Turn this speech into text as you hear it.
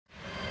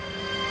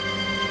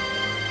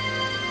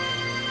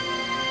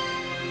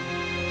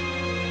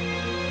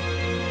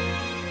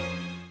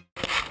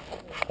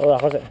Hola,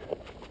 José.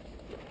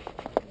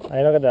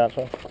 Ahí no que te da el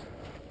sol.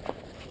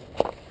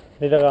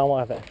 Dice que vamos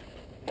a hacer.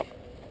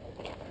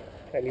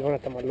 El Iván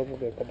está más loco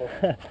que el capó.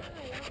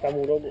 Está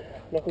muy loco.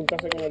 No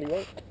juntarse con el Iván.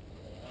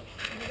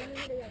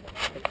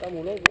 Está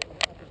muy loco.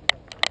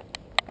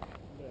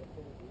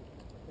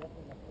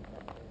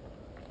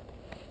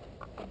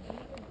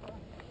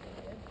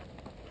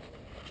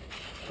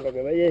 Lo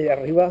que veis ahí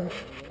arriba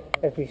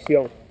es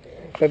ficción.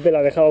 Pepe le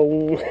ha dejado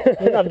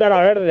una antena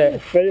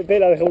verde. Pepe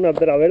le ha dejado una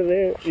antena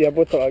verde y ha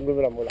puesto la cruz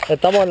de la muela.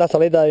 Estamos en la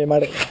salita de mi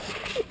madre.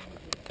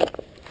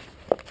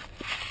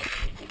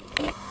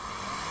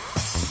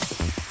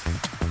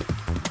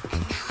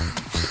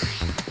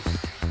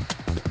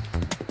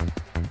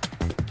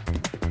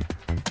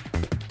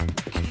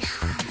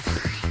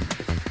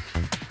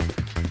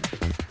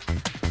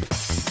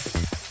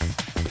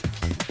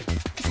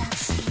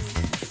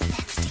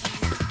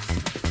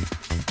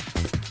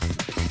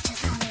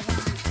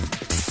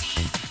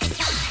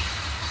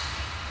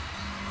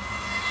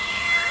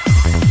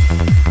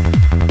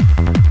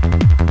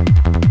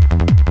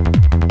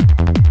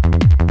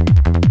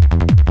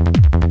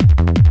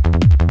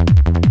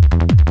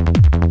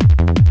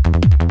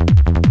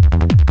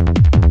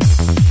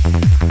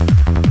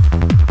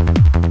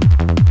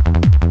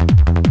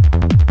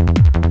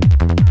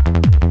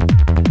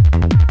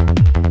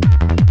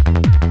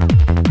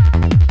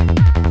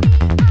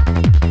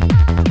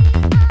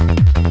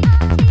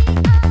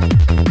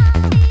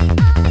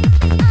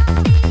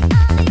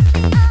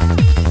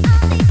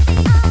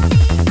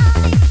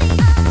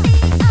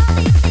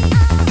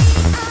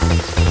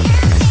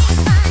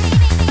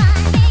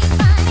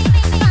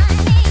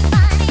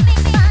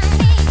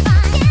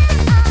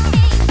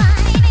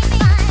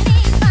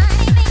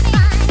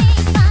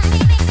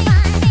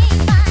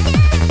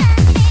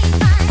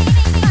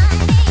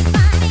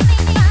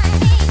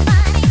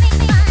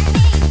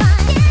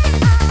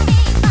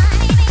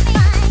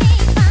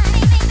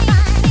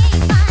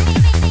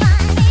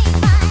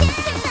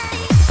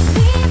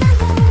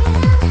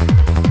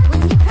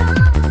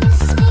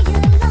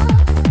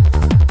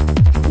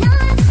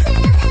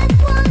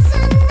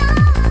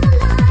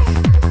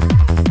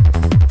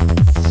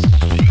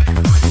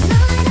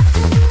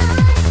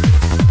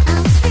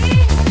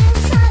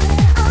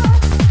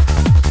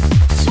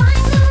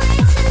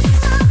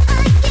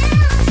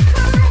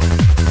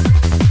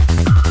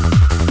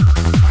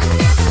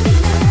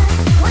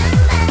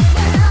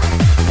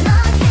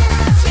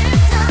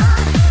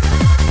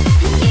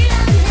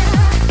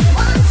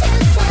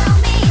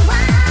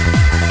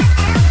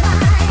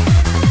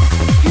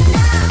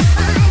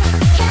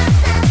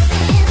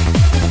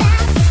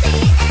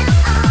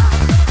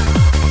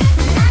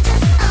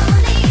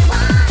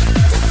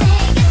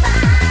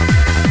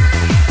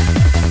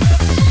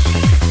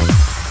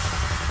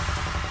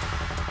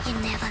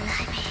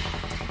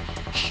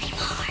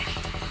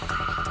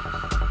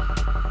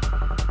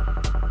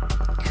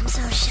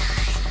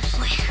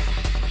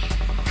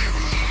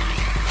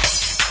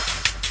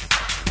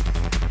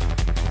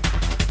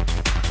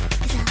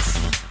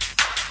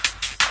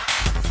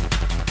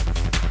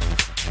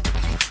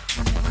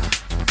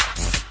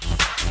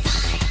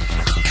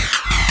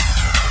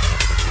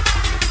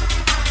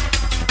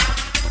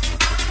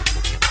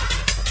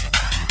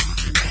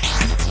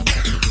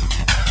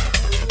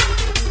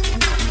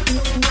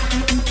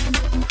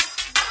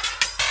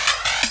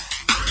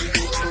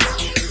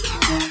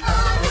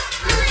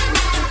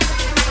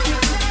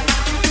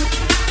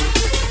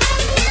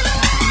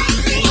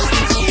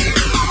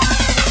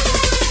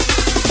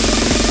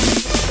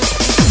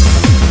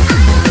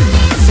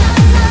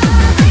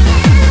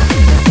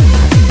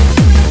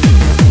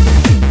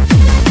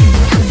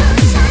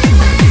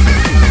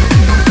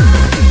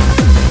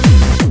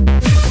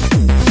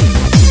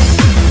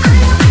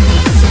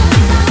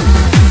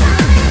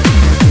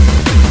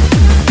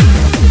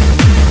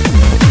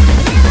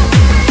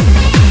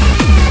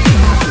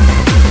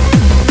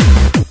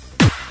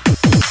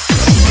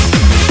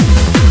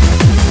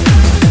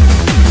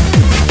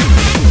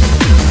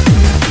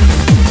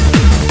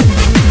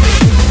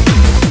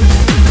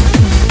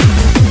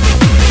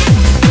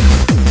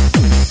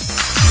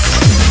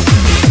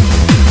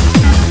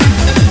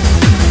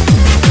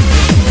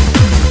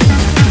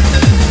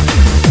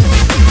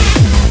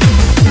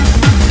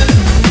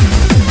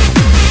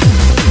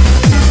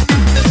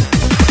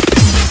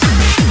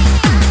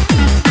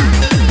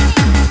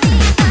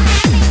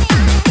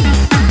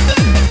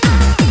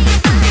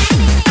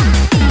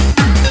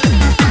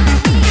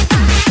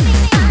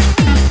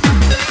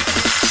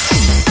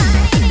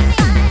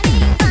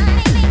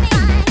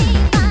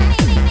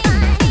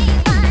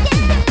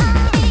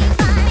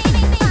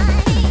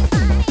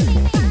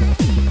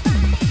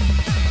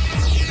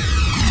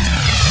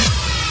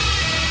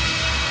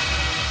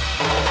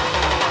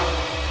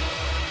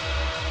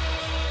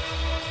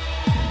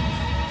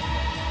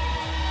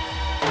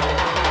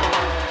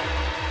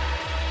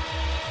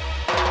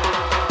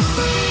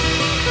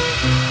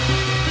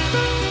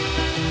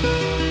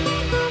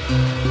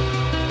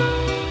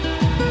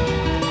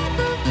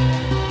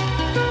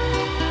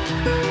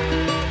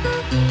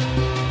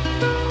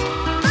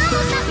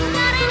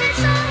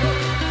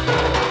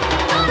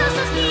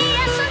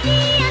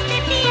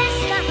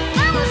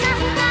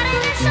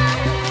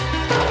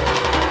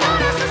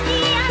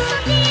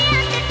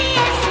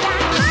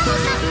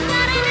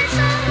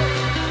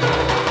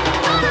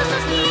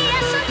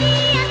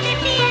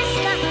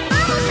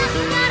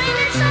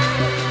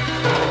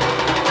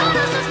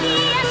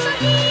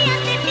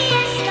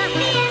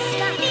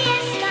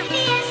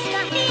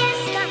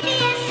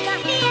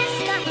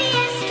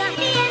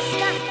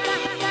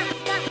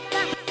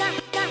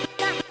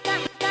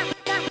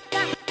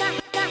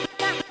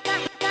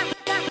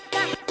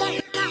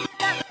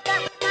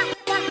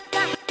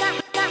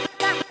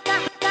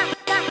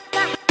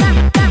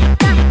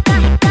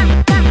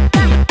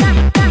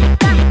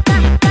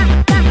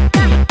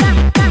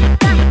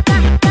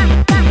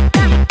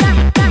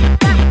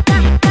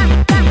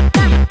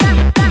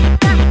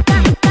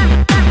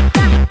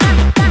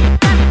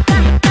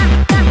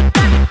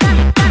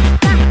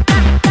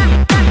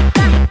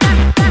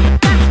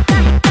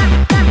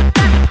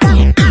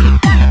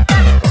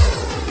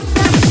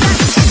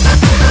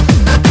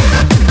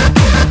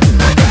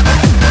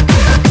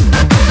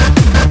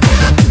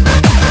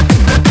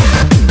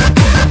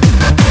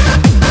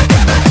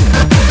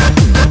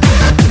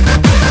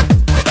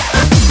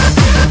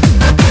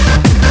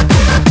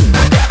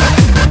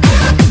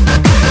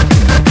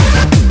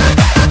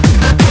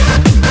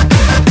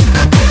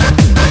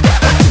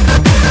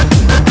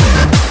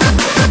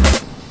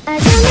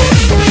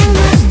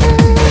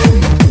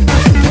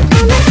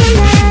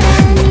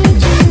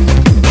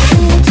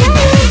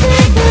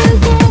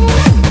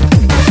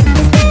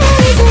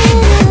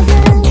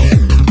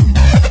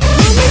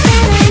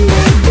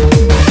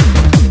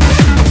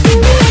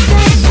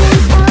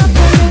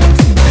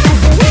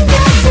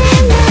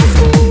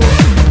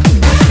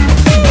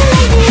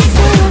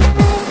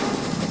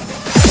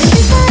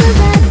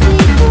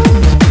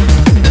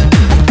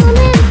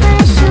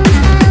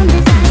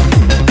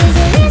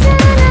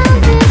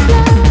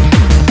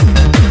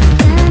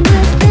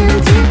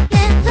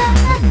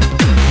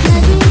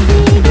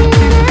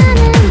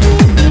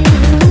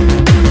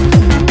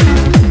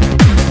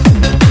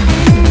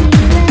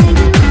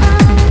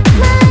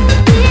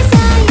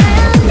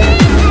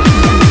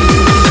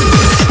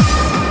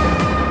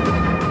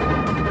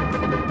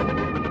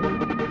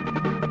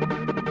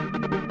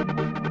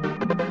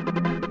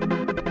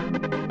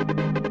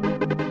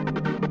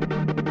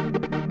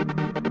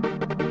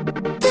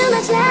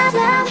 much love,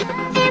 love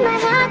in my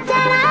heart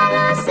that I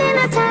lost in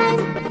the time.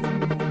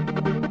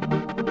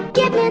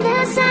 Give me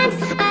the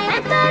signs, I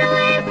am far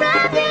away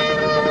from you.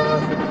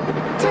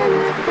 Too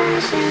much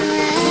passion,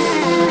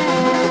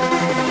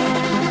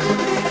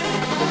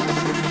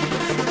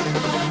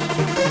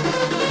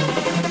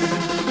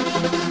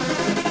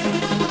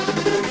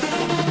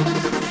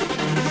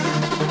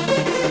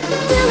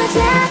 too much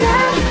love,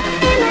 love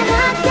in my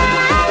heart that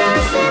I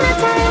lost in the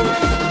time.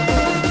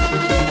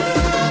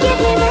 Give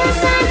me the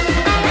sign,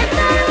 I am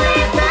far away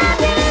from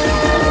you.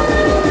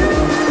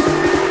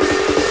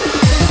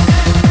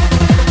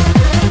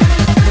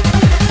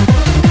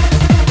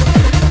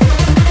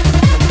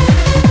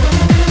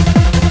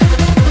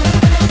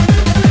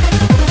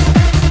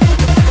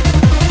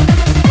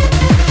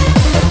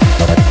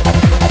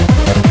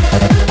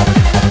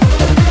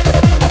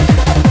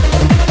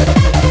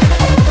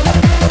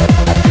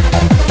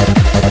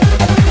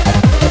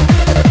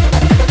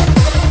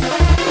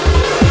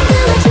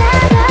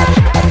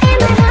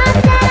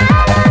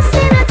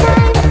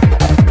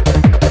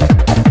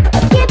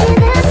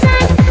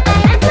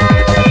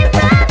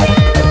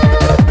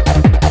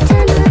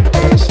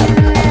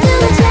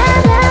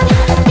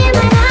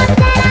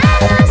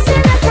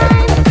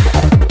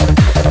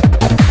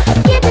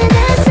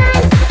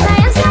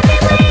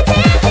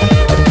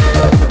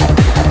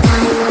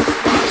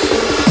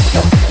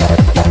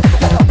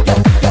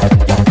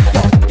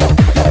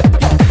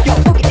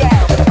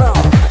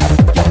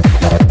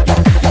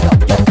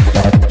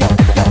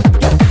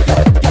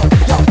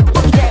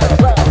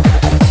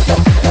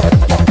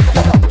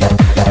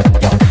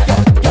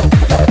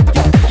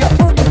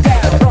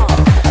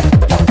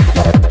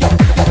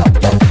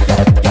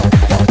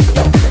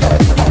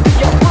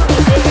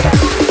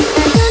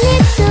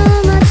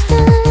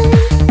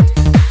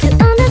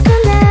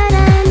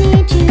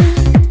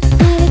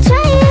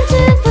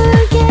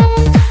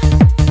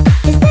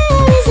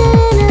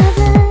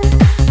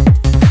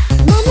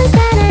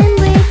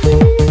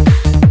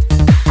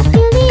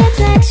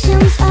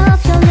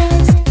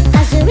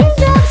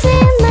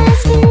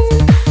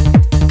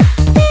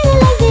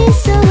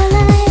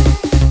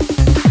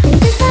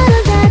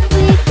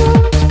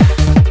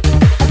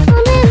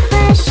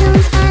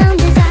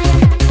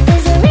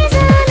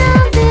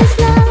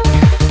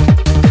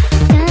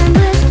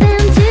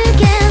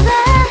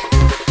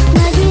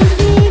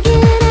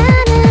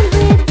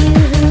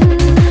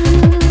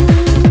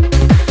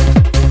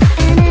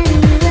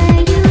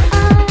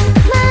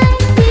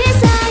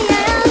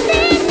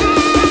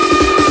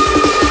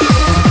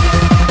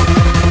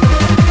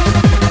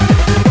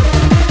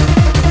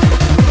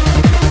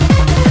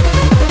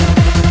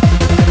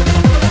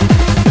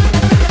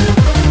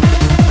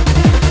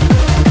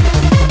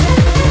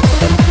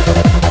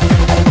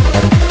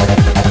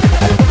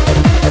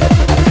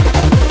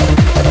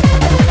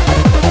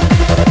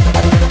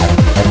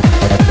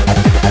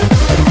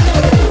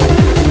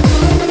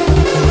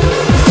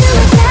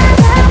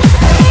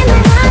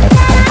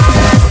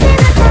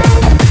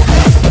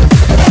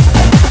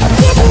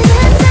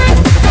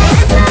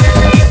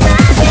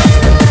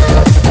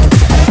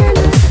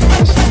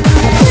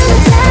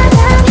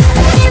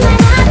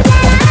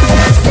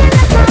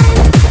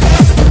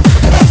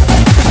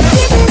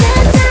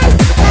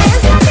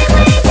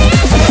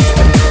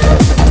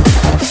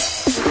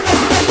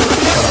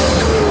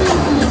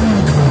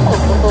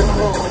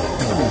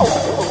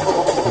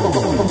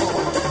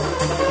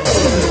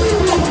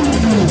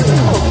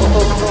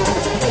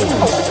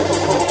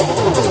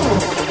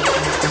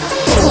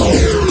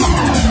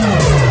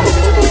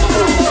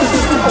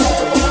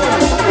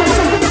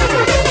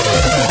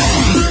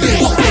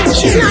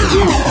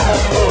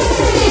 Yeah.